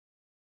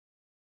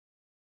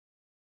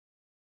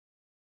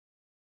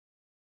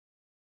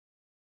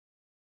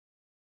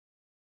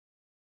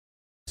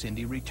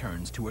Cindy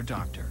returns to her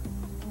doctor.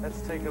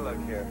 Let's take a look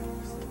here.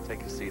 Just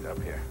take a seat up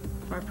here.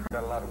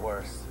 Got a lot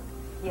worse.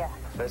 Yeah.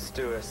 Let's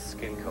do a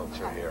skin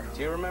culture here.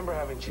 Do you remember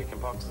having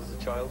chickenpox as a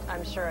child?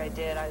 I'm sure I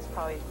did. I was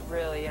probably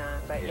really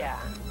young, but yeah.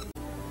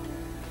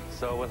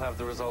 So we'll have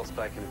the results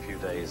back in a few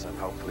days, and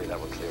hopefully that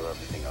will clear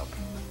everything up.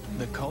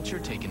 The culture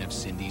taken of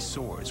Cindy's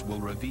sores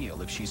will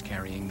reveal if she's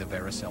carrying the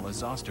varicella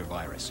zoster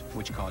virus,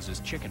 which causes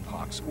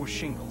chickenpox or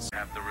shingles.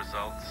 Have the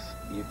results.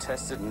 You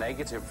tested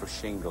negative for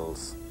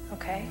shingles.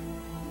 Okay.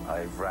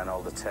 I've ran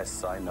all the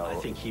tests I know. I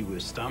think he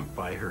was stumped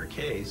by her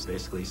case,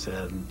 basically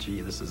said,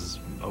 gee, this is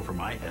over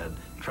my head.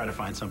 Try to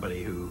find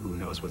somebody who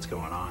knows what's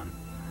going on.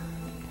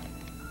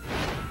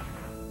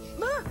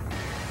 Ma!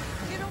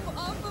 Get him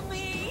off of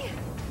me!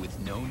 With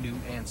no new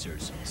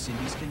answers,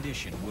 Cindy's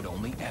condition would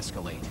only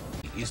escalate.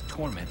 She is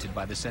tormented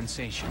by the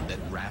sensation that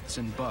rats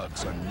and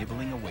bugs are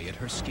nibbling away at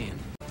her skin.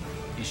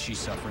 Is she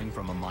suffering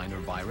from a minor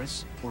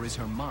virus, or is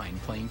her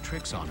mind playing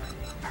tricks on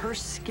her? Her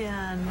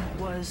skin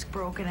was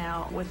broken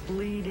out with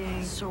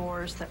bleeding,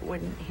 sores that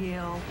wouldn't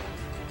heal.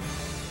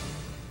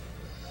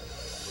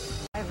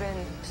 I've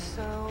been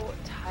so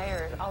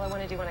tired. All I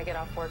want to do when I get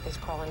off work is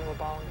crawl into a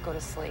ball and go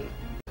to sleep.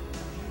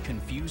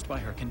 Confused by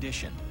her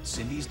condition,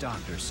 Cindy's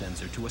doctor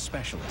sends her to a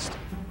specialist.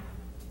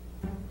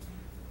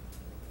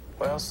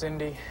 Well,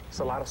 Cindy, it's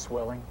a lot of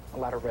swelling, a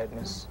lot of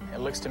redness.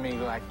 It looks to me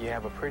like you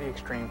have a pretty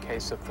extreme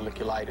case of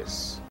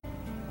folliculitis.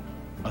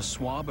 A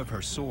swab of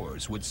her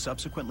sores would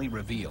subsequently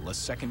reveal a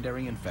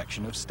secondary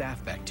infection of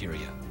staph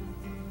bacteria.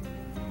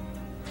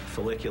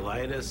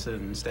 Folliculitis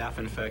and staph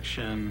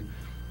infection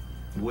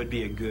would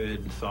be a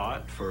good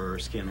thought for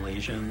skin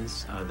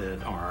lesions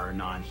that are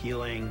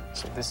non-healing.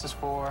 So this is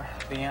for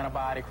the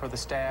antibiotic for the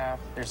staph.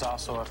 There's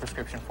also a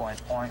prescription for an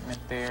ointment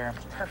there.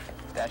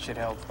 Perfect. That should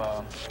help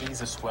ease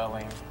the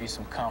swelling, be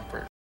some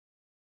comfort.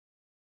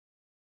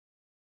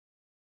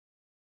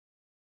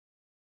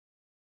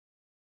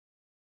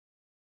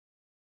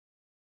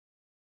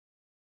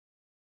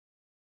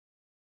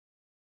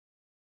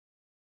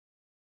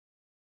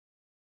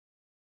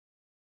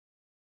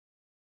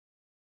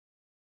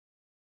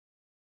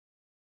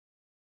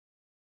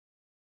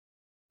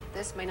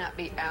 This may not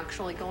be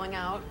actually going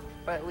out,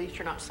 but at least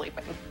you're not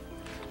sleeping.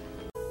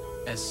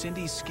 As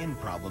Cindy's skin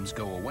problems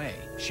go away,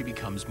 she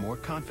becomes more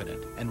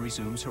confident and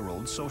resumes her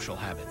old social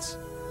habits.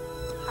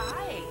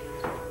 Hi.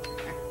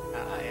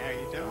 Hi, how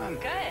you doing?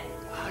 Good.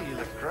 Oh, you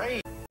look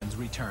great.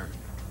 Return.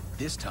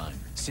 This time,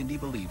 Cindy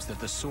believes that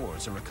the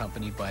sores are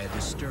accompanied by a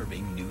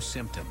disturbing new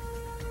symptom.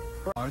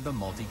 Are the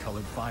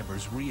multicolored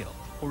fibers real,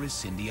 or is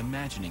Cindy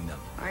imagining them?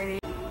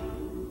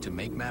 To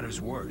make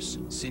matters worse,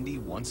 Cindy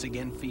once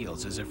again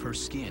feels as if her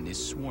skin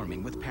is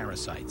swarming with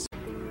parasites.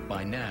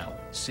 By now,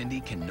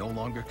 Cindy can no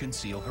longer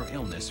conceal her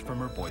illness from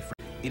her boyfriend.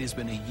 It has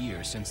been a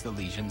year since the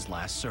lesions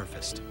last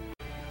surfaced.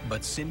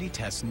 But Cindy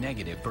tests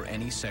negative for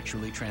any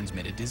sexually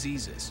transmitted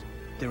diseases.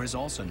 There is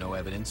also no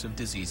evidence of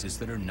diseases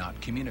that are not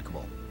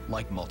communicable,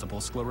 like multiple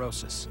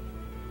sclerosis.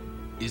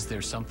 Is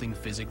there something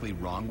physically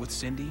wrong with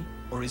Cindy,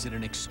 or is it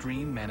an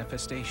extreme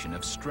manifestation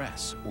of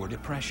stress or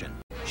depression?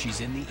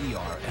 She's in the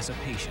ER as a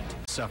patient,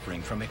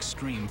 suffering from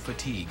extreme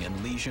fatigue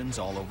and lesions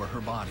all over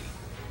her body.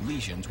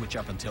 Lesions which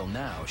up until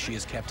now she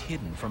has kept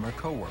hidden from her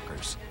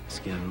coworkers.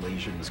 Skin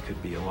lesions could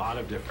be a lot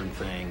of different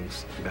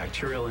things.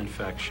 Bacterial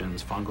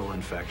infections, fungal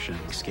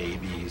infections,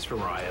 scabies,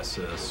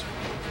 psoriasis.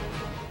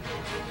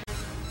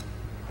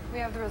 We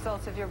have the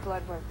results of your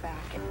blood work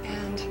back,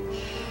 and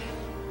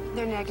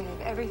they're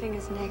negative. Everything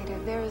is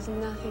negative. There is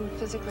nothing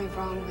physically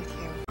wrong with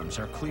you.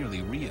 Are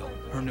clearly real.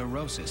 Her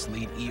neurosis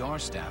lead ER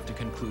staff to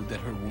conclude that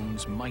her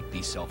wounds might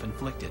be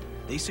self-inflicted.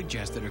 They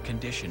suggest that her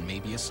condition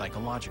may be a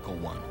psychological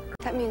one.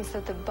 That means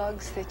that the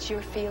bugs that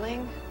you're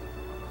feeling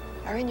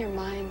are in your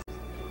mind.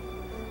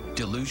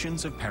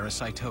 Delusions of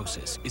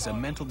parasitosis is a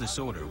mental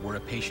disorder where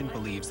a patient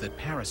believes that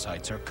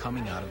parasites are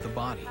coming out of the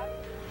body.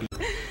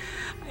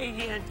 I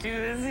can't do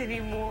this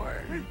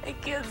anymore. I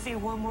can't see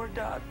one more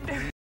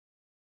doctor.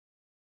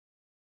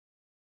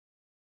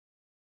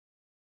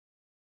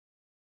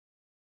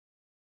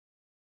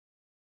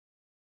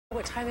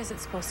 What time is it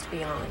supposed to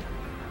be on?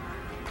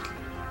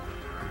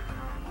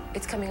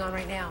 It's coming on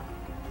right now.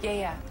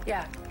 Yeah.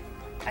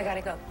 I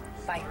gotta go.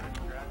 Bye.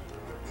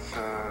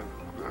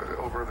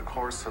 Over the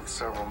course of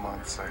several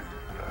months, it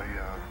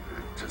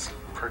just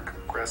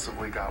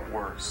progressively got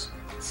worse.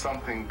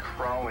 Something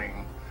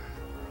crawling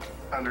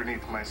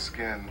underneath my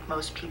skin.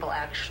 Most people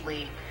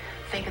actually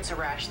think it's a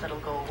rash that'll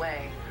go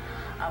away.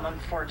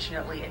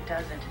 Unfortunately, it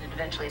doesn't, and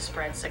eventually it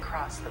spreads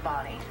across the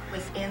body.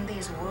 Within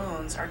these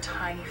wounds are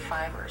tiny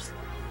fibers.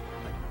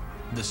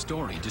 The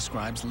story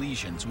describes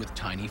lesions with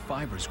tiny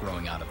fibers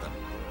growing out of them.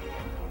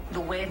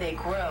 The way they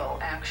grow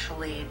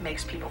actually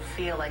makes people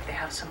feel like they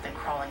have something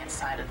crawling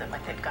inside of them,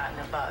 like they've gotten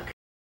a bug.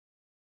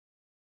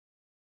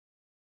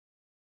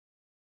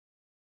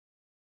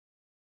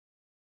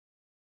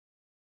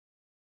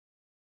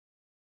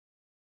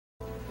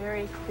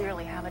 Very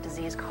clearly have a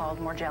disease called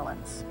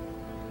Morgellons.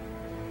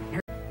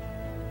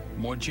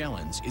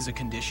 Morgellons is a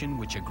condition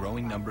which a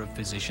growing number of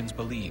physicians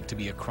believe to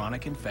be a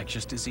chronic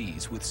infectious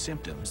disease with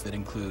symptoms that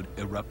include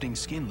erupting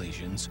skin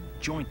lesions,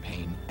 joint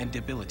pain, and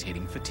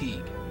debilitating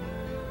fatigue.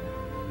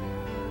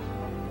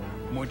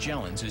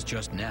 Morgellons is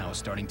just now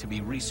starting to be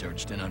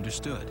researched and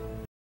understood.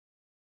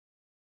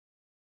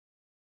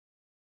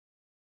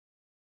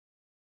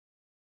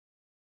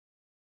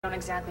 We don't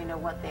exactly know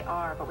what they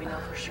are, but we know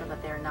for sure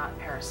that they're not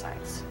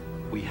parasites.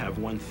 We have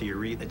one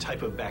theory, a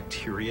type of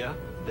bacteria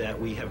that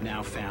we have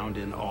now found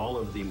in all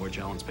of the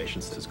Morgellons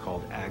patients is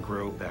called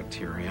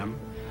Agrobacterium.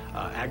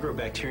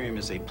 Agrobacterium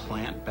is a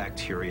plant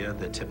bacteria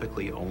that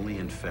typically only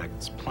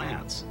infects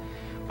plants.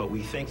 But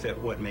we think that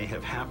what may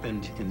have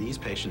happened in these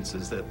patients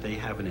is that they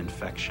have an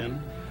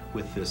infection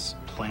with this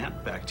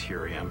plant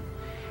bacterium,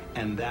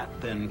 and that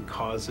then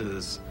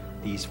causes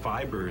these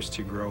fibers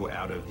to grow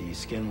out of these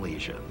skin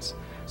lesions.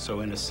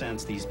 So in a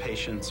sense, these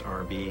patients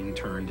are being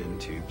turned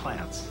into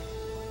plants.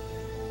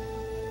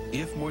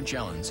 If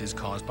Morgellons is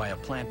caused by a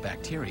plant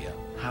bacteria,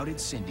 how did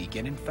Cindy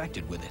get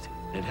infected with it?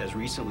 It has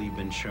recently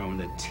been shown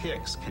that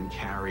ticks can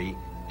carry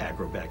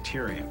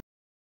Agrobacterium.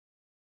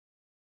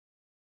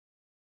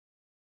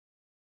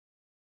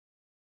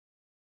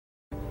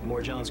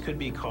 Morgellons could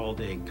be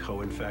called a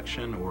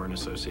co-infection or an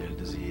associated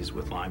disease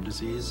with Lyme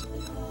disease.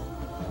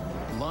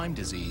 Lyme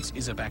disease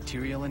is a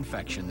bacterial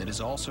infection that is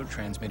also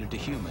transmitted to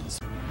humans.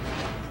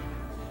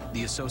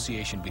 The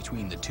association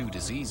between the two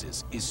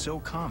diseases is so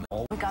common.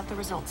 We got the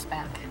results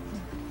back,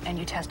 and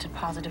you tested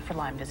positive for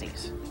Lyme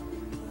disease.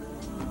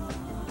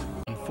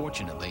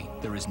 Unfortunately,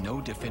 there is no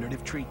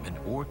definitive treatment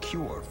or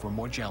cure for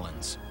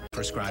Morgellons.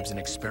 Prescribes an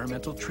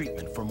experimental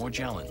treatment for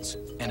Morgellons,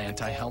 an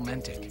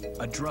antihelmintic,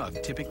 a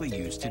drug typically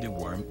used to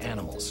deworm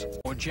animals.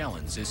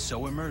 Morgellons is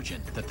so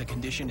emergent that the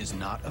condition is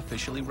not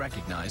officially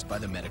recognized by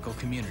the medical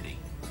community.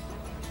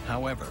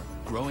 However,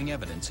 growing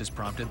evidence has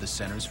prompted the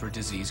Centers for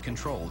Disease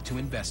Control to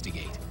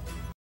investigate.